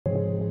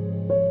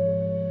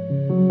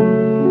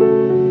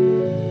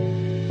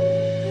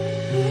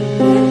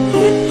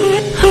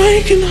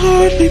I can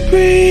hardly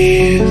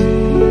breathe,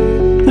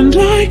 and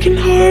I can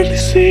hardly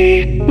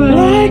see, but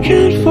I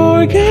can't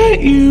forget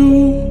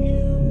you.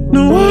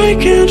 No, I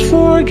can't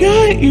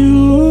forget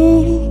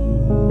you.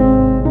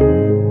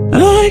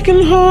 And I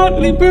can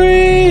hardly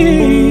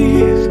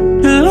breathe,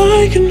 and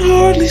I can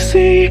hardly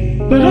see,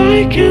 but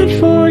I can't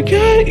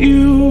forget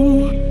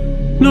you.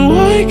 No,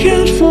 I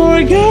can't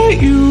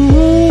forget you.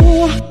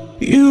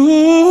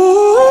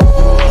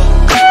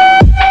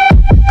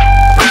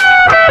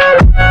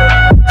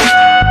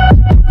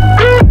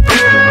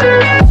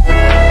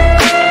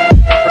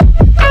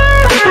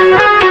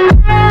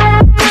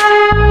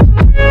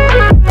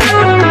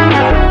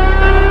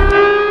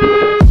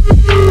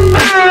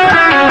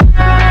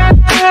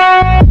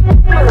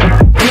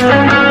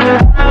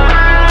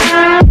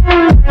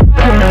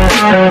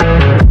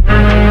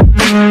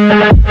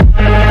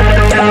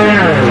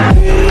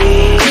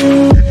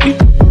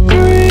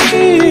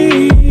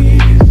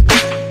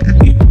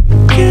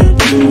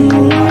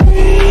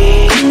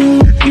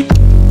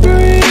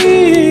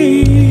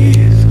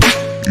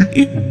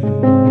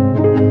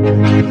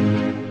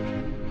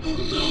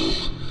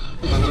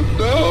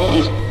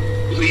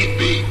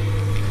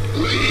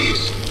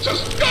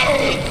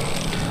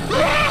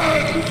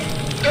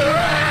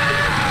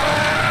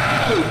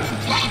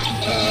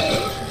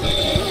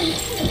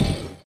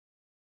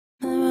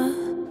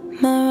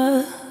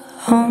 Mirror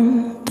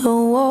on the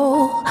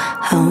wall,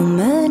 how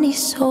many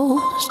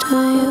souls do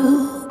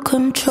you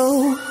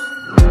control?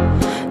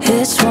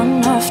 It's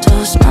one of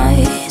those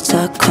nights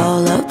I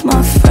call up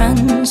my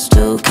friends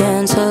to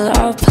cancel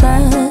our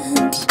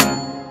plans.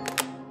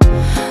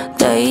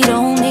 They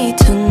don't need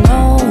to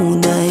know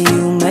that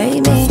you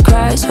made me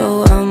cry,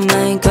 so I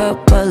make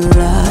up a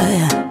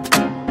lie.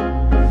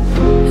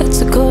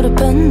 It's a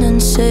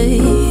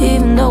codependency,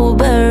 even though it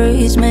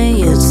buries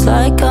me. It's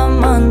like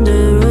I'm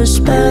under a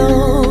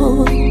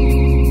spell.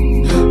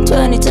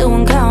 22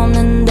 and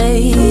counting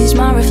days,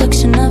 my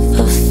reflection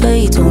never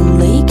fades,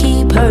 only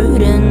keep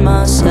hurting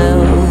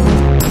myself.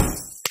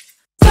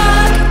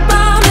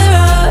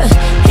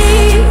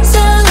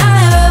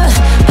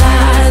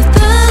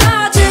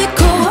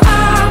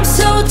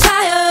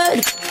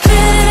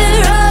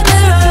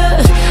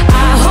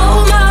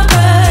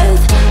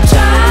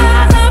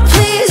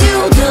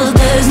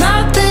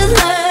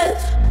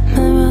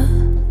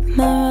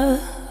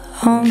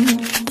 On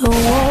the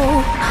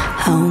wall,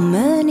 how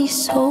many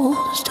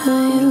souls do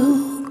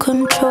you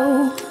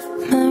control?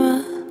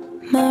 Mirror,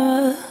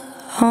 mirror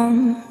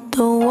on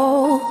the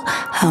wall,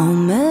 how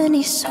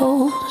many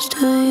souls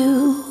do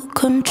you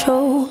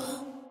control?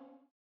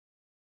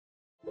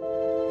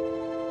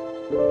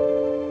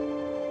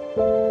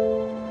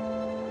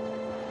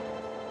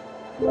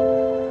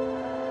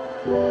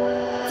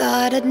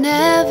 Thought I'd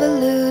never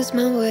lose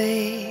my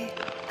way.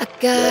 I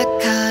got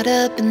caught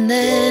up and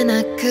then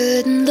I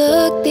couldn't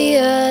look the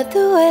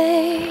other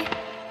way.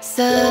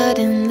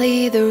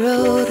 Suddenly the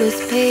road was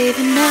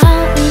paving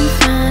out in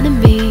front of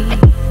me,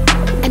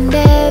 and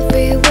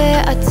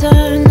everywhere I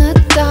turned the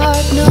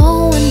dark,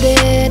 no one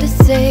there to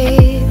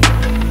save.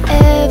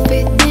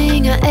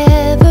 Everything I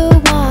ever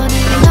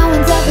wanted, no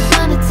one's ever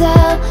gonna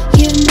tell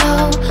you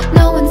no.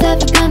 No one's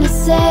ever gonna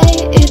say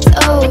it's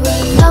over.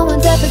 No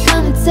one's ever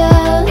gonna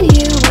tell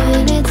you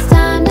when it's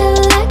time to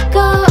let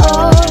go.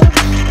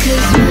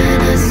 Cause when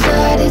I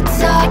started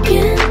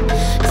talking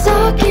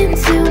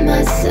to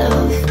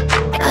myself,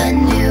 I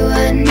knew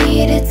I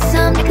needed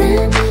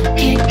something,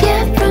 can't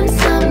get from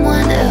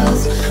someone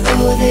else.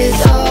 Oh,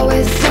 there's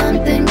always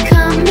something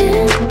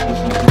coming.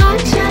 I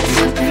tried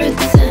to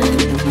pretend,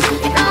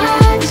 I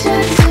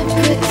tried to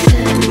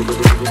pretend,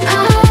 I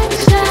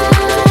tried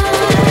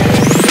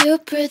to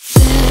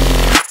pretend.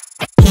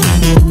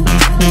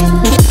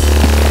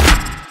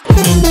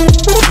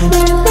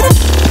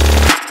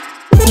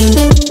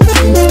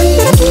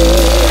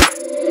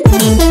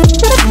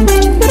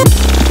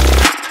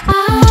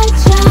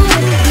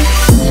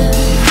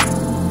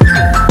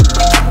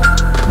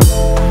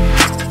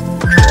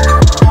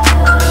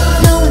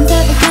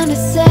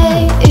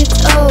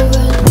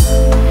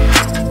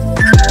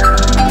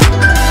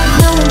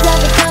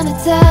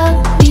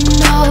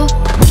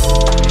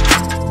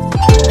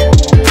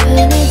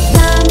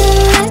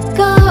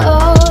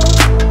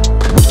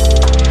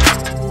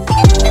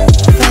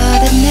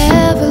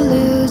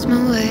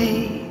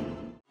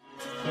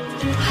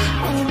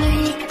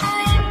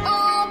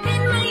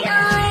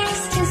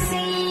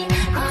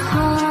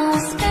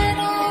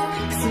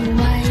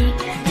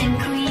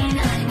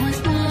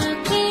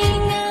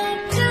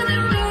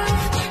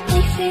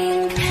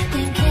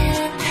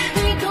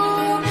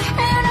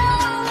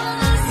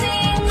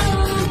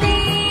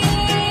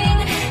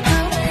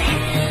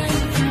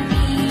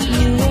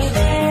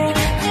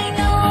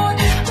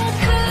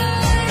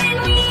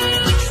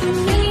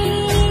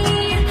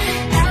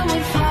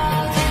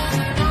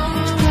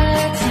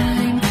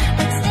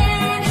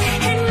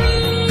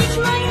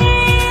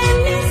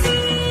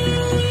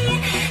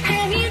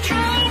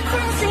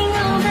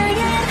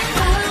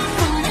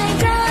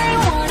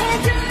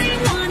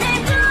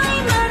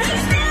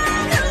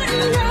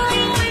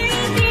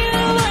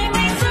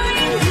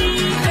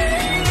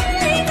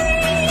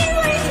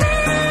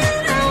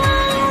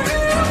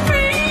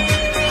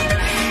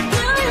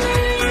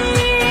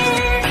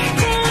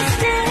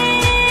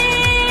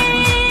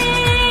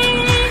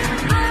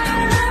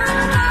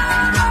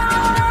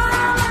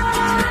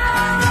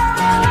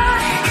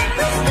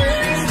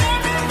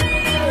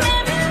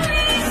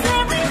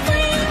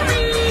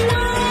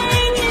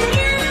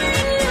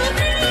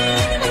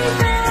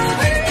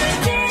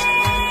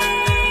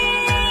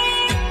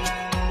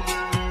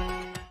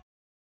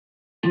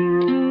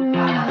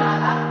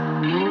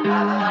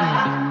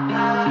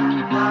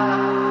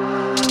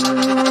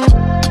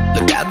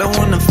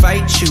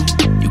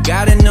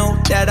 gotta know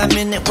that I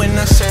meant it when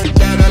I said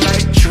that I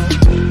liked you.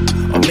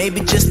 Or maybe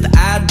just the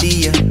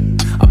idea.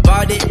 I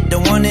bought it, the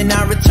one and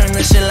I returned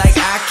the shit like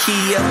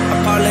IKEA.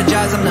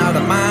 Apologize, I'm not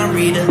a mind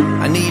reader.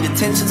 I need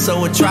attention,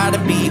 so I try to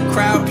be a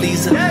crowd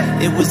pleaser.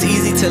 It was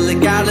easy till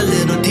it got a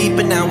little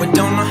deeper. Now I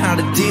don't know how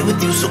to deal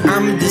with you, so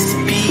I'ma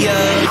disappear.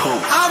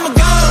 I'm a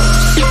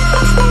ghost.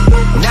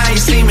 Now you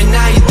see me,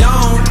 now you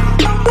don't.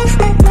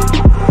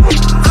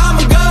 I'm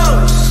a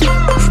ghost.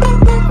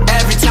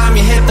 Every time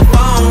you hit the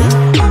phone.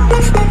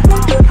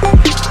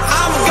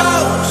 I'm a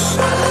ghost.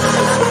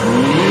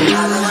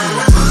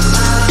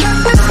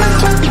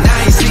 Now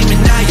you see me,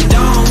 now you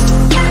don't.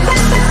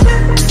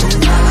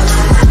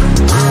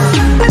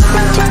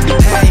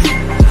 Hey,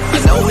 I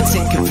know it's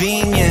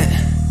inconvenient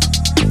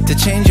to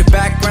change your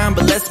background,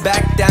 but let's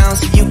back down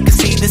so you can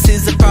see this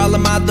is a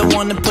problem I don't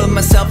wanna put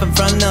myself in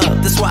front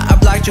of. That's why I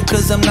blocked you,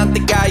 cause I'm not the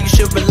guy you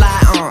should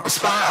rely on.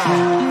 Spy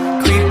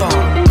on, creep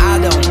on, I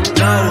don't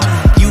know.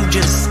 You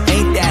just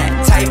ain't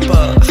that type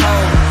of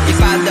hoe. If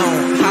I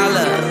don't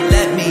holler,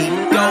 let me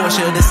go. I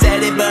should've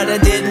said it, but I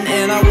didn't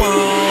and I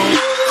won't.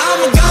 I'm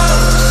a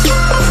ghost.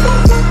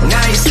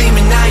 Now you see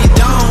me, now you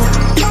don't.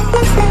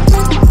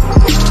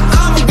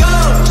 I'm a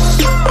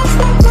ghost.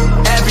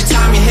 Every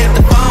time you hit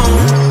the phone.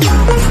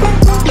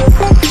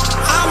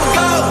 I'm a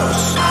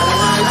ghost.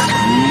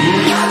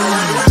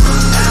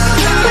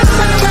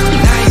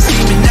 Now you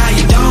see me, now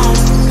you don't.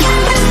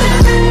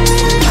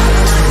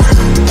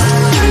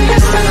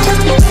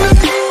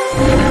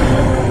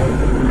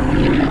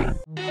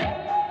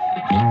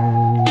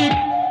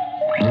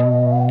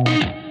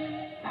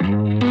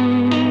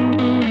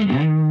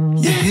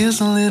 Yeah, here's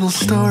a little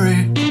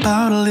story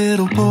about a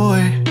little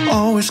boy,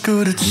 always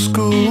good at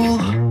school.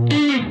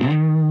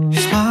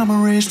 His mama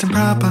raised him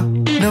proper,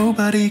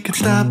 nobody could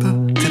stop her,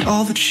 did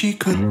all that she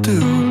could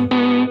do.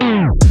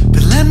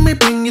 But let me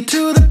bring you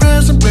to the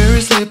present where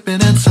he's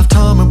living and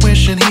self-harm and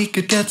wishing he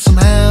could get some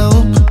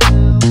help.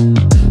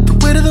 The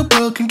weight of the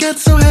world can get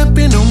so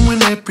heavy,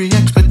 knowing every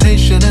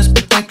expectation is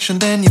perfection,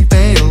 then you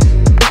fail.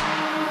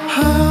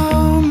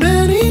 How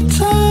many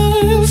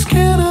times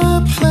can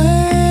I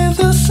play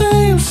the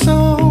same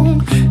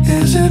song?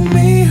 Is it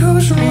me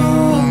who's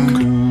wrong?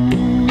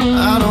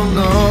 I don't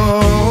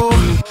know.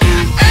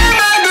 Am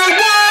I the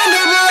one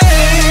to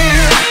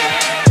blame?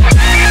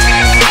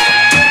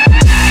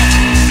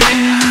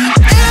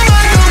 Am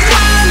I the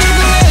one to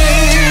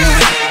blame?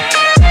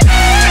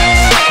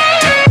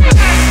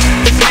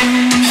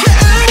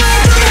 Yeah, am I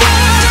the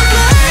one to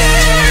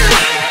blame?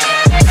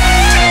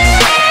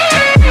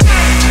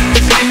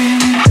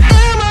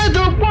 Am I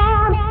the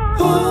one?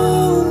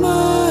 All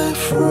my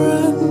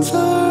friends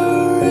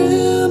are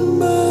in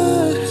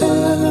my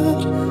head.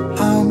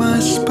 How am I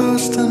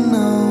supposed to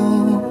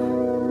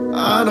know?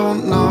 I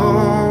don't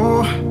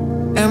know.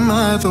 Am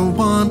I the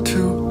one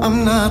to?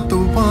 I'm not the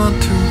one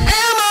to.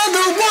 Am I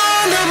the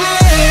one to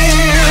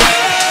blame?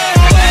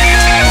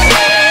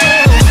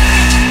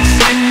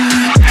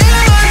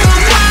 Am I the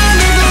one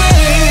to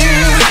blame?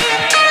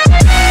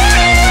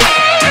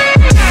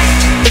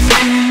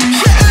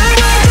 Yeah, am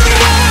I the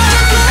one to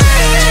blame?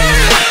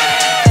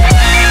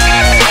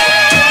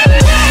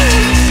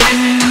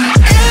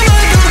 Am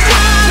I the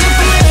one to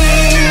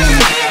blame?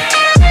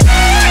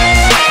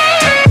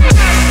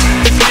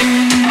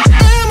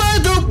 Am I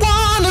the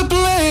one to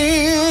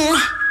blame?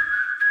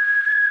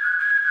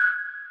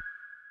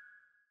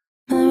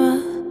 Mirror,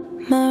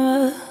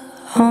 mirror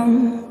on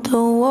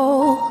the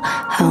wall,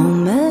 how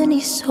many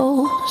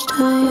souls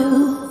do you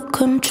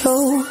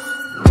control?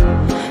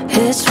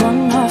 It's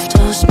one of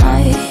those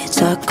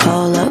nights I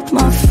call up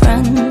my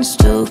friends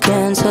to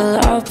cancel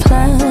our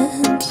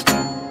plans.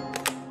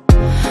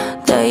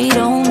 They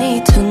don't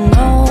need to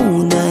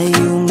know that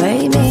you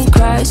made me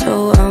cry,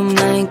 so I'll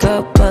make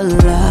up a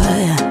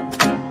lie.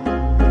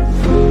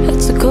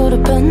 It's a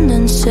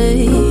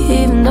codependency,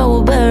 even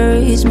though it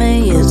buries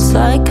me. It's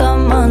like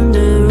I'm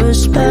under a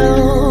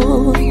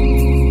spell.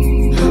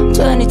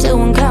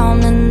 22 and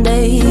counting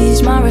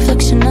days, my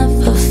reflection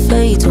never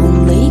fades.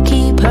 Only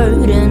keep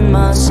hurting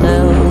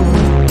myself.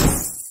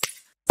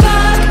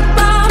 Fuck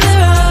my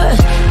mirror,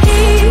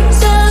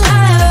 he's a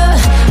liar.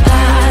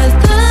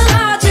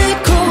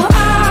 Pathological,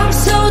 I'm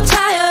so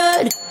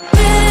tired.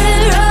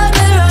 Mirror,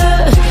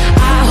 mirror,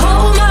 I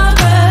hold my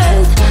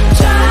breath,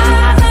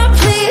 trying to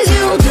please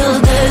you till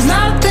there's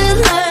nothing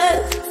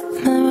left.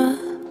 Mirror,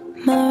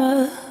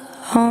 mirror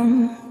on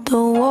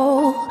the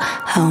wall,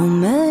 how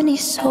many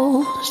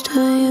souls do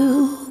you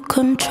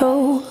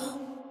control?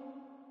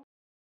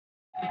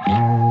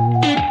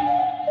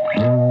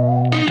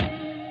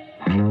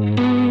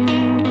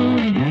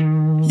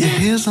 Yeah,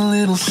 here's a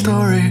little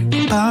story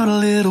about a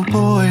little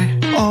boy,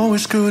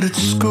 always good at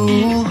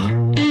school.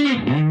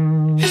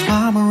 His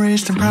mama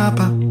raised him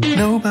proper,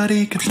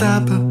 nobody could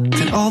stop her,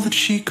 did all that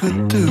she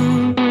could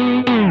do.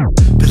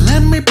 But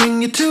let me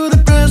bring you to the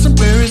present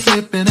where he's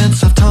living and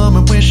self-harm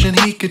and wishing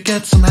he could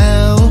get some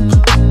help.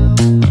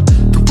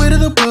 The weight of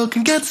the world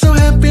can get so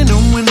heavy,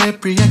 knowing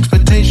every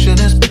expectation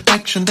is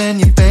perfection, then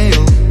you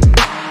fail.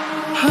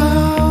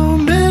 How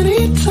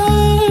many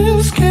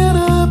times can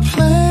I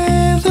play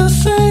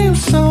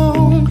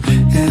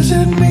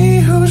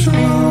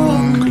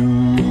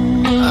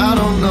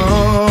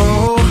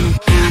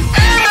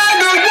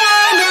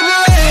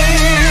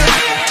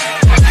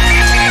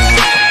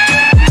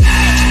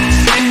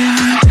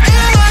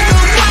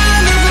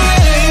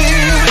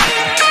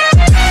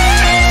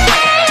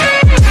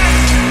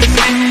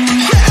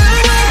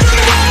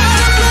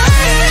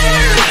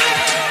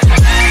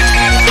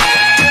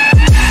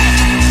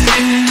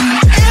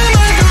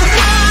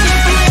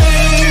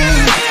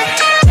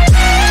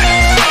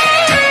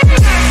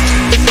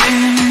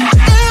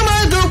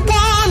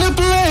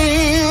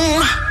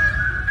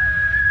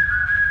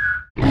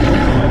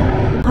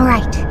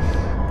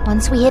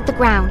we hit the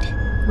ground.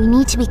 We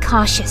need to be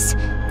cautious.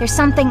 There's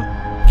something...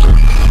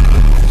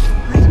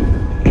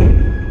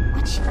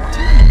 What's she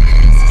doing?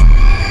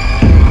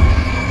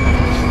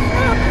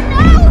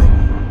 No!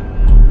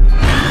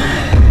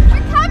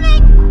 We're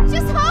coming!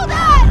 Just hold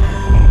on!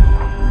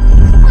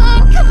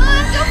 Come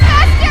on, go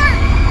faster!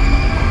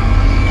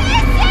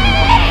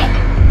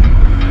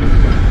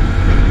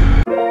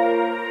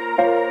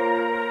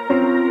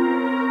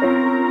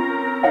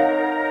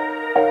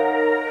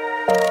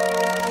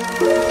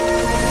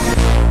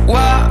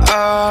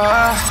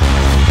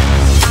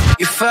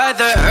 You fight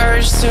the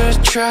urge to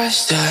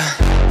trust her,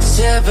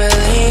 to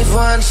believe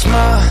once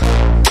more,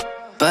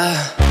 but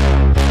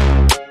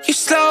you're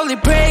slowly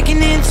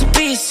breaking into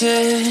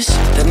pieces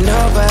that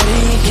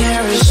nobody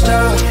can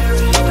restore.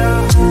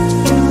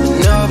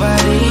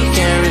 Nobody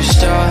can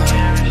restore.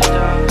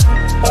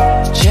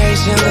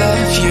 Chasing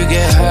love, you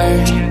get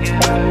hurt.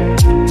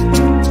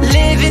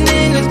 Living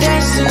in a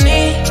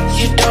destiny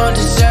you don't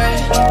deserve.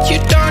 You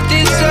don't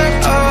deserve,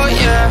 oh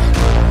yeah.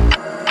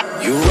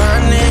 You're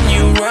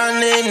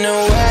running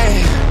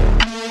away,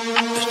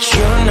 but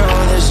you know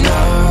there's no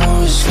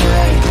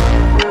escape.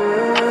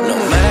 No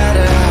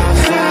matter how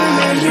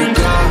far you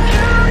go,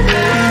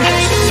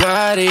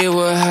 somebody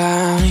will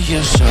have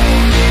your soul.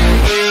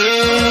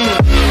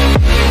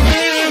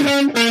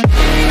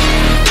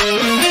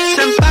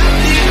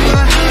 Somebody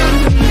will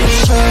have your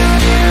soul.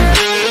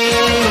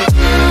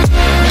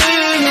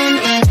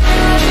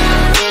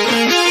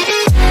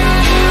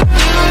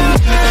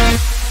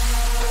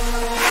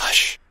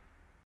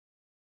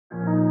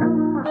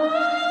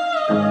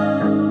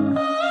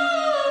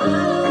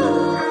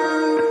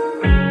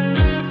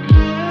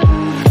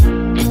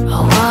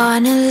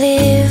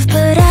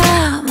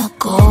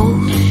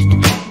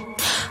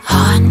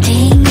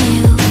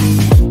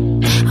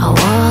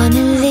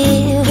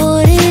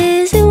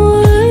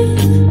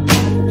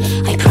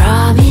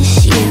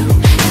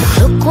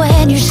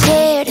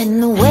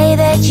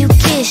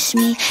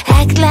 Me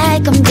act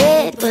like I'm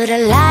dead, but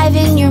alive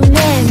in your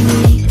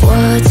memory.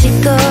 What's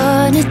it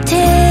gonna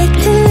take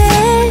to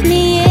let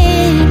me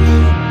in?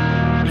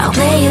 I'll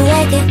play you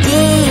like a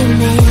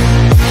demon.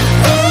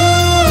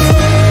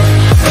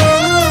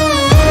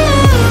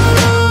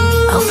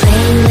 I'll play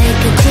you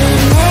like a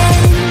demon.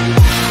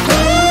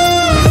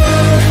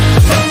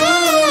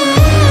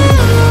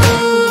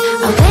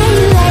 I'll play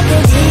you like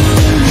a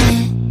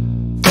demon.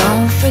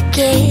 Don't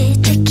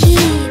forget to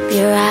keep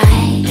your eyes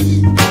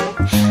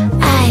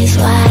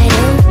wide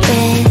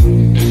open.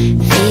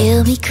 Feel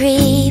me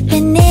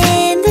creeping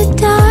in the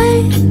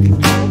dark.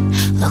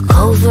 Look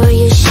over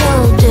your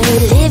shoulder.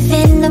 Live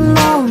in the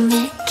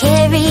moment.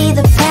 Carry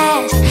the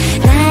past.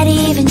 Not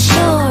even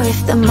sure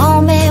if the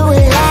moment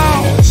will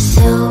last.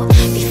 So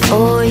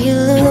before you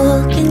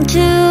look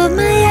into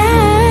my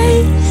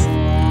eyes,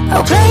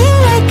 I'll play you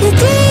like a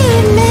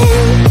demon.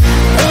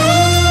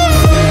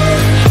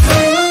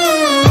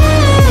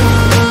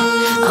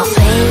 I'll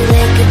play you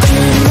like a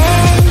demon.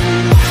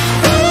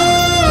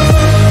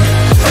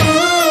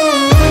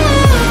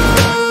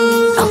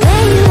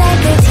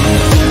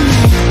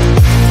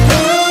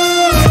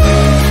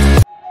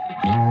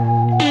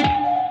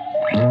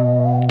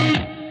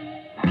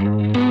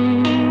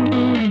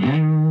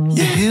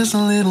 Here's a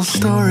little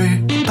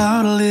story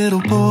about a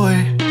little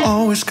boy,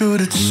 always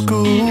good at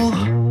school.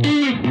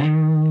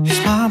 His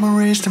mama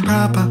raised him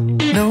proper,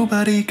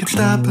 nobody could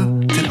stop her,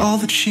 did all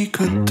that she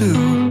could do.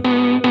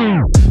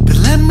 But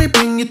let me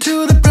bring you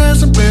to the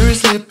present where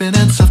he's living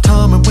and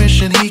self-harming,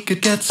 wishing he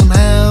could get some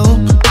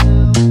help.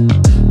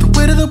 The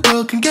weight of the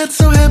world can get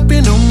so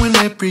heavy, knowing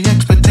every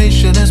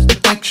expectation has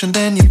perfection,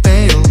 then you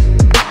fail.